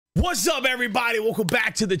What's up, everybody? Welcome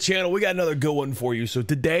back to the channel. We got another good one for you. So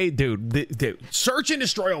today, dude, search and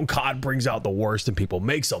destroy on COD brings out the worst in people,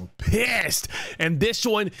 makes them pissed. And this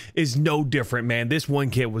one is no different, man. This one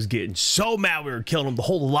kid was getting so mad we were killing him. The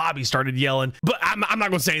whole lobby started yelling, but I'm not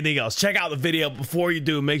gonna say anything else. Check out the video. Before you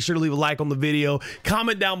do, make sure to leave a like on the video.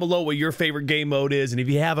 Comment down below what your favorite game mode is. And if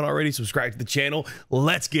you haven't already, subscribe to the channel.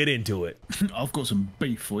 Let's get into it. I've got some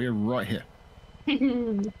beef for you right here.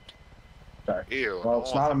 Sorry. Ew, well,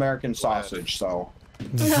 it's not American sausage, so.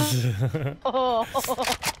 Oh.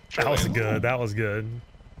 That was good. That was good.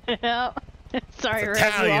 Yeah. Sorry, Rev,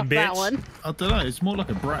 Italian, you lost that bitch. one. I don't know. It's more like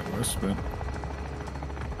a bratwurst, but.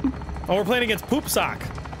 Oh, we're playing against Poop Sock.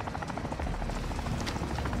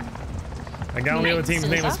 The guy on the other team's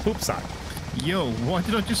name is Poop Sock. Yo, why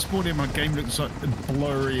did I just spawn in? My game looks like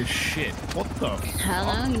blurry as shit. What the?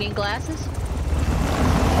 Hello, you need glasses?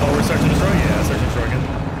 Oh, we're searching destroy? Yeah, search and destroy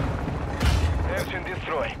again.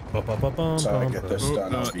 Destroy. So I get this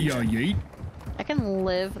done. Yeah, yeet. I can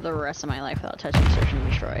live the rest of my life without touching search and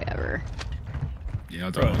destroy ever. Yeah, I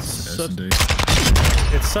don't Bro, know.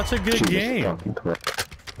 it's such a good game.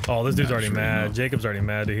 Oh, this dude's already mad. No. Jacob's already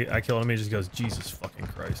mad. I killed him. He just goes, Jesus fucking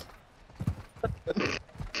Christ.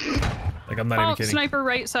 Like, I'm not even kidding. Sniper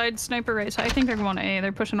right side, sniper right side. I think they're going to A.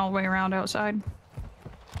 They're pushing all the way around outside.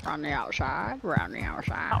 On the outside, around the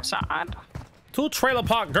outside. Outside. Two trailer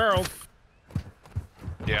park girls.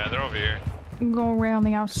 Yeah, they're over here. Go around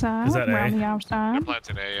the outside. Is that A? around the They're outside.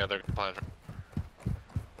 planting A. Yeah, they're planting.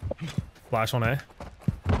 Flash on A.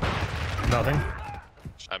 Nothing.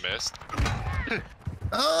 I missed.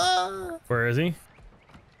 Where is he?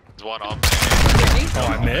 There's one on.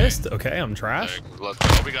 Oh, I missed? Okay, I'm trash. Let's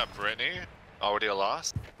go. We got Brittany. Already a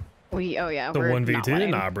loss. Oh yeah, The we're 1v2?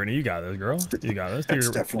 not Nah, Brittany, you got this, girl. You got this. That's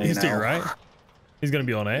definitely He's to your no. right. He's gonna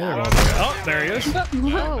be on A. They're going to A. Oh, there he is.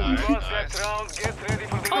 Oh, Nice.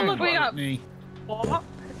 Oh, look, we got Me.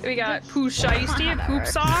 we got Pooh Shiesty and Poop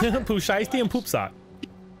Sock. Pooh Shiesty and Poop Sock.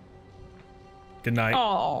 Good night.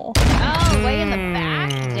 Oh. oh, way in the back?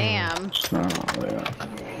 Damn.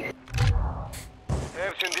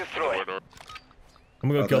 I'm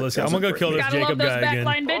gonna go kill this. I'm gonna go kill this Gotta love Jacob those guy again.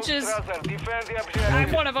 backline bitches.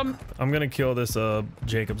 I'm one of them. I'm gonna kill this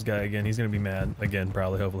Jacobs guy again. He's gonna be mad again,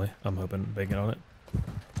 probably. Hopefully, I'm hoping, banking on it.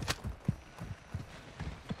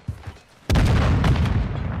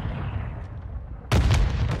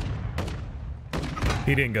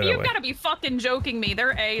 He didn't go that You way. gotta be fucking joking me.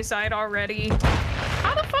 They're A side already.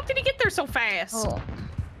 How the fuck did he get there so fast? Oh.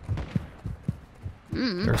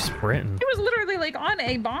 They're sprinting. He was literally like on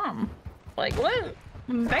a bomb. Like what?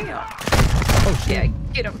 Damn. Oh shit! Yeah,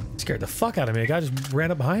 get him. Scared the fuck out of me. A guy just ran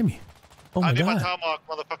up behind me. Oh I my need my god! tomahawk,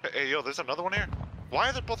 motherfucker. Hey, yo, there's another one here. Why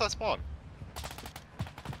are they both at spawn?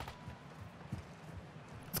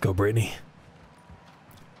 Let's go, Brittany.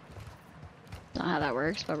 Not how that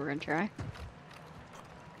works, but we're gonna try.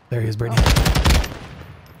 There he is, Brittany.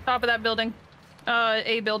 Top of that building.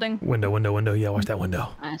 A building. Window. Yeah, watch that window.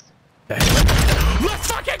 Nice.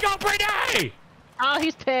 Let's fucking go, Brittany! Oh,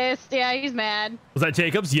 he's pissed. Yeah, he's mad. Was that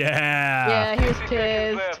Jacobs? Yeah. Yeah, he was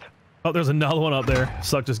pissed. Oh, there's another one up there.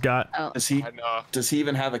 Suck just got. Oh. Does he? I know. Does he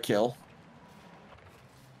even have a kill?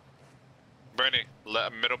 Brittany,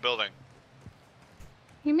 middle building.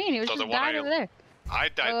 What do you mean? He was So just the one died I- over there. I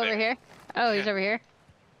died Oh, there. over here? Oh, he's Yeah. over here.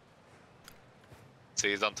 See,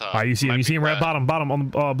 he's on top. All right, you see him. Might You see be him right flat. bottom on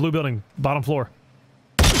the blue building, bottom floor.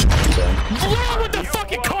 Okay. With the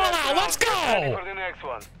fucking call out. Let's go.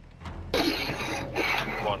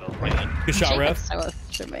 Good shot, Rev.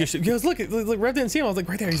 Good shot. Yo, look, Rev didn't see him. I was like,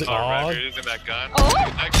 right there. He's like, Oh, right, oh, you're using that gun. Oh!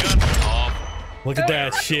 Using that gun. Oh. look at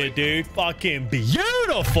that shit, dude. Fucking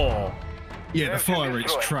beautiful. Yeah, the fire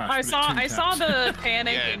rate's trash. I but it's saw two taps. the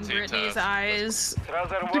panic Yeah, in two Brittany's taps. eyes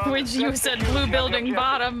when you said blue building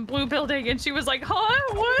bottom, blue building, and she was like,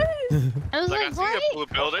 huh? What? I was Like, I like, see what? a blue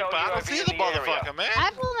building, but I don't see the motherfucker, man.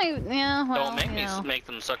 I've only, yeah, well, Don't make you me know. make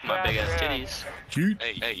them suck my big ass titties. Shoot.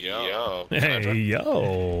 Hey, yo. Hey,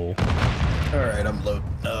 yo. All right, I'm loading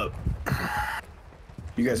up.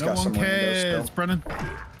 You guys No got one somewhere to go cares, still? Brennan.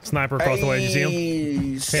 Sniper across the way. Did you see him?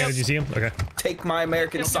 Hey, Hannah, did you see him? Okay. take my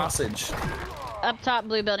American sausage. Up top,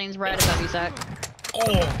 blue buildings right above you, Zach.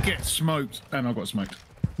 Oh, get smoked. And I got smoked.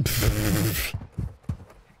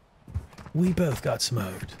 We both got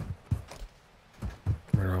smoked. I'm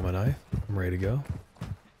gonna roll my knife. I'm ready to go.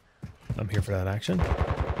 I'm here for that action.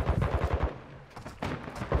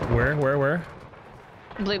 Where?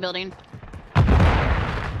 Blue building.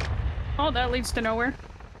 Oh, that leads to nowhere.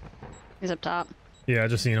 He's up top. Yeah, I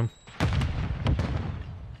just seen him.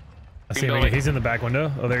 I see him again. He's in the back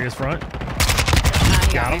window. Oh, there he is front.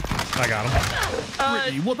 He Got him. I got him.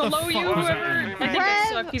 Brittany, what the Below fuck you, was that? whoever. I think they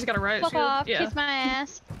suck. He's got a riot Fuck shield. off. Yeah. Kiss my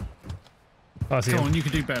ass. Oh, I see Come him. on, you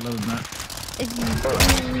can do better than that.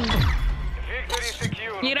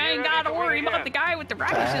 You ain't gotta worry about the guy with the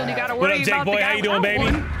riot shield. You gotta What worry up, Jake about boy? the guy How you doing, without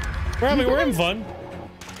baby? one. We're having fun.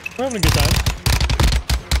 We're having a good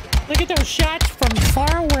time. Look at those shots from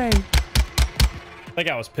far away. That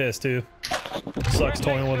guy was pissed too. Sucks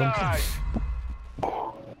toying with him.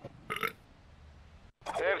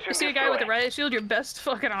 You see a guy with a riot shield, your best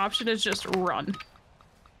fucking option is just run.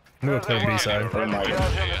 I'm gonna clear B side.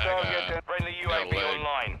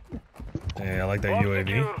 Hey, I like that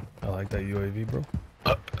UAV. I like that UAV, bro.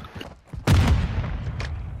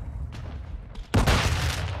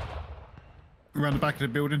 Around the back of the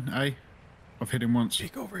building, A. I've hit him once.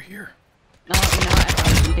 Peek over here. No, you know what? I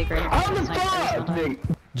thought it was big right.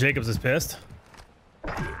 Jacobs is pissed.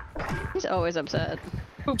 He's always upset.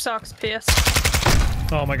 Poop socks pissed.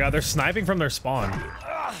 Oh my god, they're sniping from their spawn.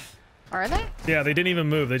 Are they? Yeah, they didn't even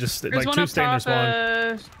move. They just There's like one two up stayed in their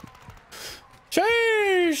top. spawn.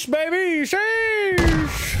 Sheesh, baby,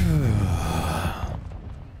 sheesh.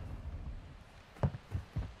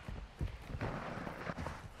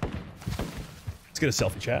 Let's get a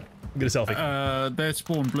selfie, chat. Get a selfie. They're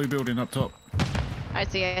spawned blue building up top. I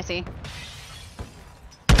see. I see.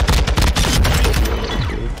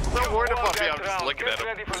 Not worried about me, I'm just looking at him.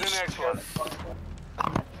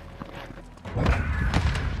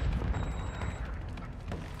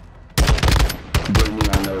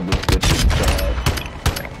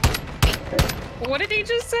 What did he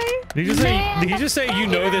just say? Did he just say you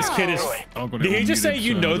know this kid is? I've got it Did he all just say muted,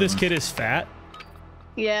 you so know I this don't kid is fat?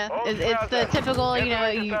 Yeah, it's the typical, you know,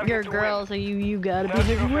 you're a girl, so you gotta be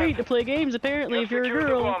heavyweight to play games. Apparently, if you're a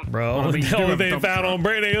girl. Bro, I mean, the you do hell have they dump found truck. on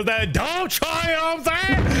Brittany is that don't try on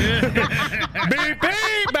that. Beep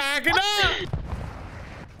beep, back it up.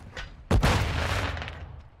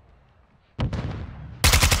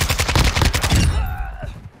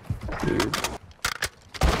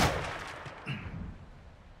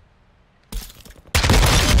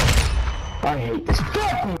 I hate this.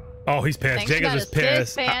 Oh, he's pissed. Thanks Jacob for is that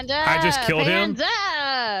assist, pissed. Panda. I just killed him.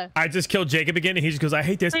 Panda. I just killed Jacob again, and he just goes, "I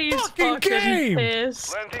hate this He's fucking fucking game."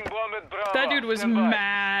 pissed. That dude was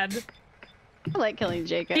mad. I like killing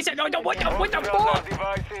Jacob. He said, "No, what the fuck?"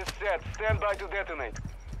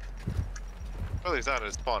 Well, he's not in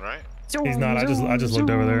his spawn, right? He's not. I just looked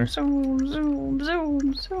over there. Zoom.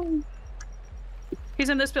 He's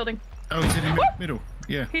in this building. Oh, he's in the middle.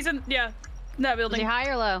 Yeah. He's in that Is he building. high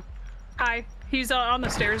or low? Hi. He's on the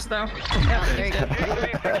stairs though. Oh, there you go.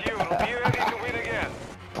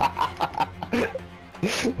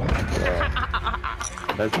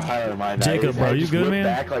 That's higher mine. Jacob, bro, you good, man?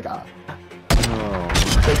 Back like,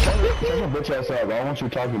 Hey, shut your bitch ass up. I want you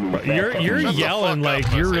talking to me. Bro, you're yelling like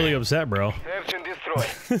you're really upset, bro.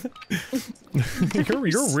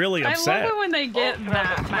 you're really I upset. love it when they get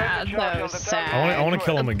that mad. So sad. I want to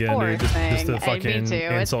kill him again, Poor dude. Just thing. to Me fucking too.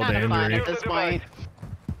 It's insult to kind of fun injury. at this point.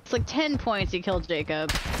 It's like 10 points you killed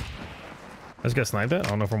Jacob. I just got sniped at. I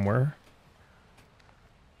don't know from where.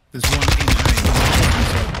 There's one in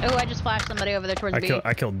A. Oh, I just flashed somebody over there towards B.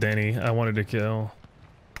 I killed Denny. I wanted to kill.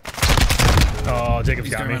 Oh, Jacob's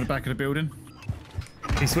He's got going me. around the back of the building.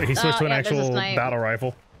 He switched to an yeah, there's a actual snipe. battle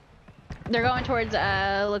rifle. They're going towards,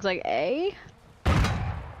 looks like A.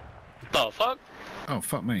 The fuck? Oh,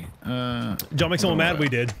 fuck me. John, make someone mad? We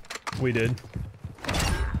did. We did.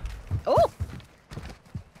 Oh!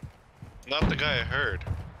 Not the guy I heard.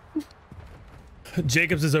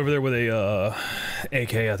 Jacobs is over there with a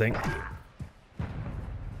AK, I think.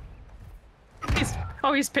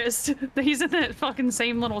 He's pissed. He's in that fucking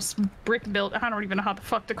same little brick build. I don't even know how the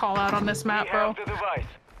fuck to call out on this map, bro.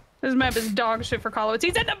 This map is dog shit for call-outs.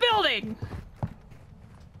 He's in the building!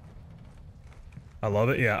 I love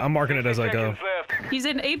it. Yeah, I'm marking it as I go. He's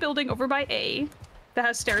in a building over by A that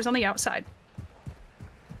has stairs on the outside.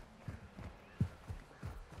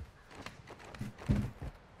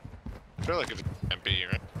 I feel like if it's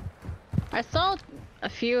MP, right? I saw a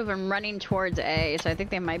few of them running towards A, so I think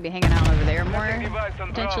they might be hanging out over there more,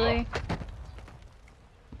 potentially.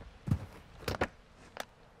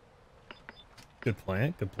 Good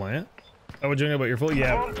plant. Good plant. Oh, what you know about your full?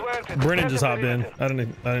 Yeah, Brennan just hopped in. I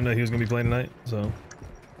didn't know he was gonna be playing tonight. So.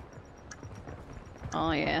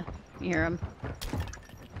 Oh yeah, you hear him.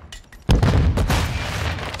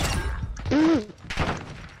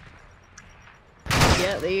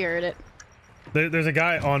 Yeah, they heard it. There's a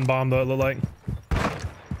guy on bomb though. It looked like.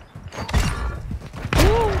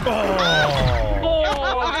 Oh!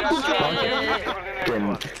 Oh,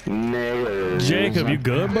 shit. Jacob, you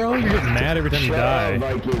good, bro? You're getting mad every time you die.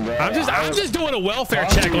 I'm just doing a welfare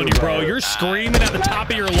check on you, bro. You're screaming at the top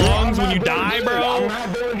of your lungs when you die, bro.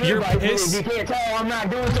 You're pissed. You can't tell I'm not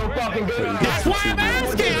doing so fucking good. That's why I'm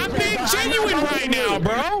asking. I'm being genuine right now,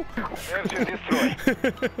 bro. I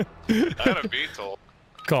had a VTOL.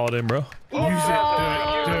 Call it in, bro. Oh,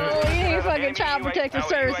 you need fucking child protective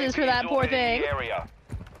services for that poor thing.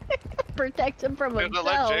 Protect him from Dude, himself.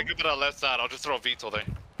 let Jacob on the left side. I'll just throw a VTOL there.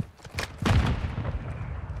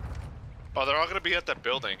 Oh, they're all gonna be at that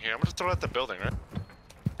building here. I'm gonna throw it at the building, right?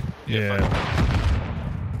 Yeah.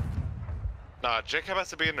 Nah, Jacob has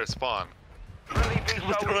to be in their spawn.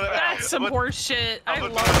 That's some horse shit. I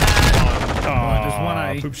love that. Oh, just one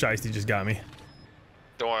A. Poop Shiesty just got me.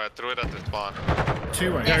 Don't worry, I threw it at the spawn.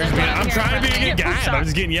 2 A. I'm trying to be a good guy, but I'm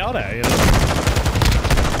just getting yelled at. You know?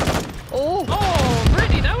 Oh,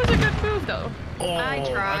 Brittany, that was a good move, though. Oh, I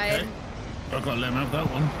tried. Okay. I've got to let him have that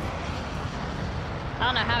one. I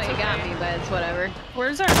don't know how he got me, but it's whatever.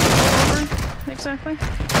 Where's that over? Exactly.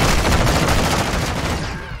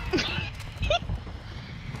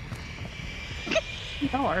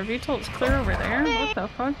 Oh, our VTOL is clear over there. What the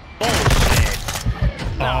fuck?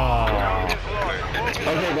 Oh.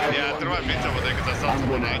 Okay, guys. Yeah, I threw my VTOL with it because I saw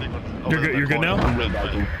someone hiding. You're good now?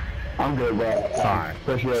 I'm good, bro. Alright.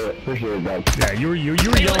 Appreciate it, guys. Yeah, you were yelling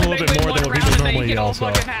a little bit more than what people normally yell, so. I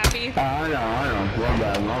know. Well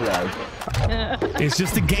done. It's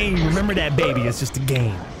just a game. Remember that, baby. It's just a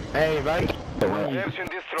game. Hey, Viking. I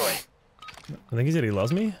think he said he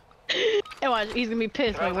loves me. And watch, he's gonna be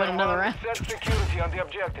pissed when we win another round.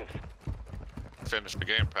 Finish the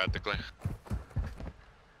game practically.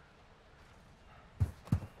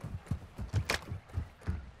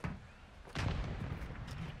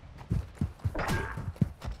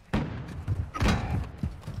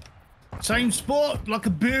 Same spot, like a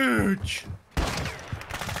bitch.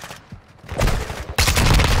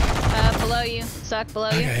 Below you. Suck below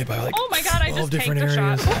you. Okay, by like Oh my god, I just tanked different a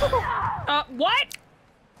areas. shot. What?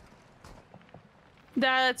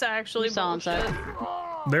 That's actually You saw him bullshit.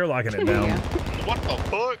 suck. They're locking it down. What the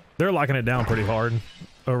fuck? They're locking it down pretty hard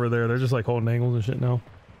over there. They're just like holding angles and shit now.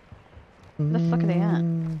 Where the fuck are they at?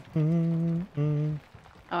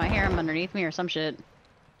 Oh, I hear him underneath me or some shit.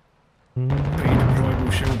 Put your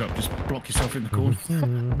deployable shield up, just block yourself in the corner.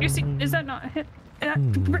 You see, is that not a hit?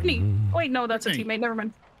 Brittany. Wait, no, that's a Brittany. teammate. Never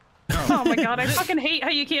mind. Oh my god, I fucking hate how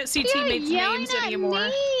you can't see teammates' names anymore.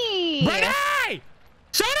 Me. Brittany!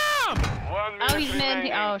 Shut up! Oh, he's mid.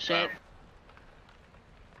 Oh shit.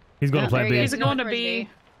 He's going to play B. He's going to B.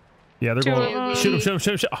 Yeah, they're going. Shoot him!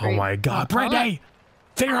 Oh my god, Brittany!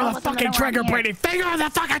 Finger on the fucking trigger, Brittany! Finger on the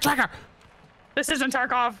fucking trigger! This isn't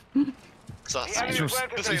Tarkov. Sus. Is your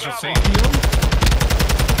Sus. safety on?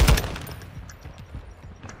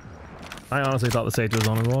 I honestly thought the safety was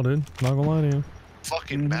on as well, dude. Not gonna lie to you.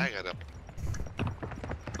 Fucking bag at him.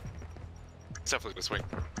 It's definitely the swing.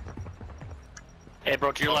 Hey,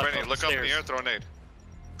 bro, to your left. Ready, look up in the air, throw a nade.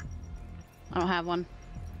 I don't have one.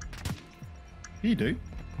 You do.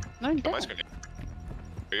 No, I'm Am I dead. screwing you?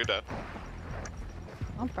 You're dead.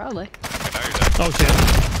 Oh, probably. Okay, now you're dead. Oh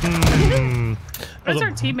shit. What's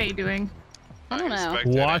our teammate doing? I don't know.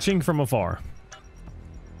 Watching from afar.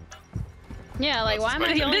 Yeah, like why am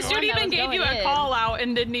I the only This one dude that even was gave going you a in? call out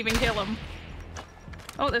and didn't even kill him.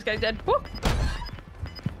 Oh, this guy's dead. Woo.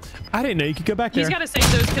 I didn't know you could go back there. He's got to save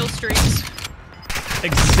those kill streaks.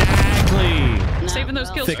 Exactly. No, Saving those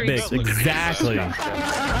well. kill Thick streaks. bits. Exactly.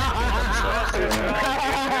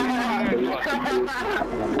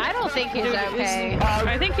 I don't think he's okay.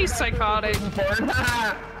 I think he's psychotic. He's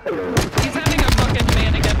having a fucking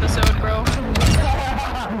manic episode, bro.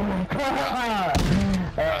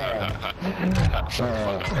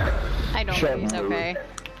 I don't think he's okay.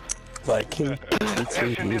 Viking.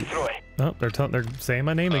 Oh, they're saying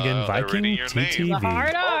my name again. They're Viking reading your name. The TTV.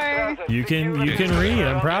 hard R. You can read.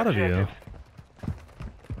 I'm proud of you.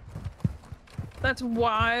 That's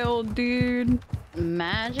wild, dude.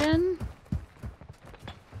 Imagine.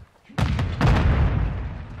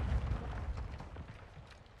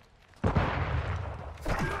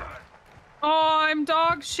 Oh, I'm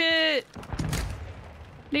dog shit.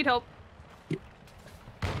 Need help.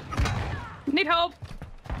 Need help.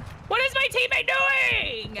 What is my teammate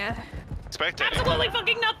doing? Spectating. Absolutely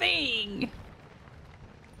fucking nothing.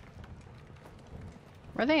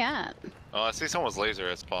 Where they at? Oh, I see someone's laser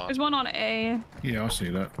at spawn. There's one on A. Yeah, I see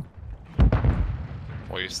that.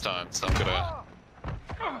 Well, you're stunned, so I'm gonna...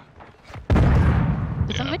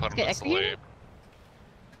 Did somebody put him get to executed?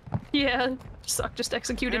 sleep. Yeah, suck just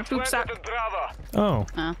executed poop sack. Oh.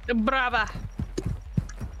 Brava.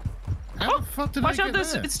 How the fuck did Watch I out, get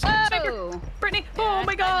this there? it's Oh. Brittany. Yeah, Oh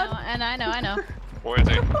my god. I know. Where is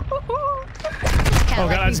he? Oh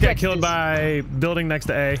god, I just got killed by building next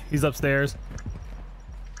to A. He's upstairs.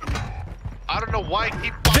 I don't know why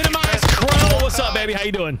he. Venomized Crow, what's up, baby? How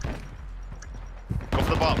you doing? Go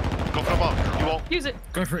for the bomb. Go for the bomb. You won't. Use it.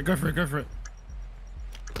 Go for it, go for it, go for it.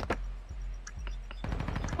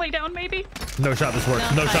 Lay down, maybe. No shot this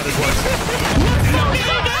works. No shot this works.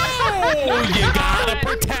 No, you gotta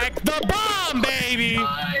protect the bomb, baby.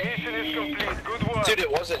 Dude,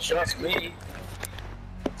 it wasn't just me.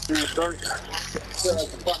 No,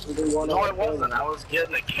 it wasn't. I was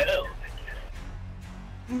getting a kill.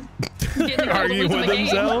 Arguing with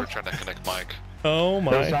himself. We're trying to connect Mike. Oh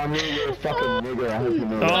my. First time you're a fucking nigga, I hope you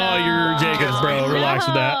know. Oh, you're Jacobs, bro. Relax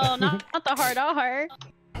with that. No, not the hard R.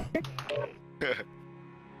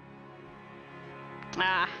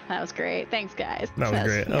 Ah, that was great. Thanks, guys. That was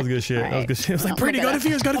great. That was good shit. All That was good shit. It was like, I'm pretty, gonna go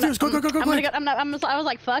defuse, go defuse. Go, go, go, go, quick. I was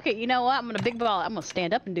like, fuck it. You know what? I'm gonna big ball. I'm gonna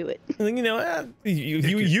stand up and do it. You know,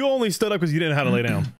 you only stood up because you didn't know how to lay down.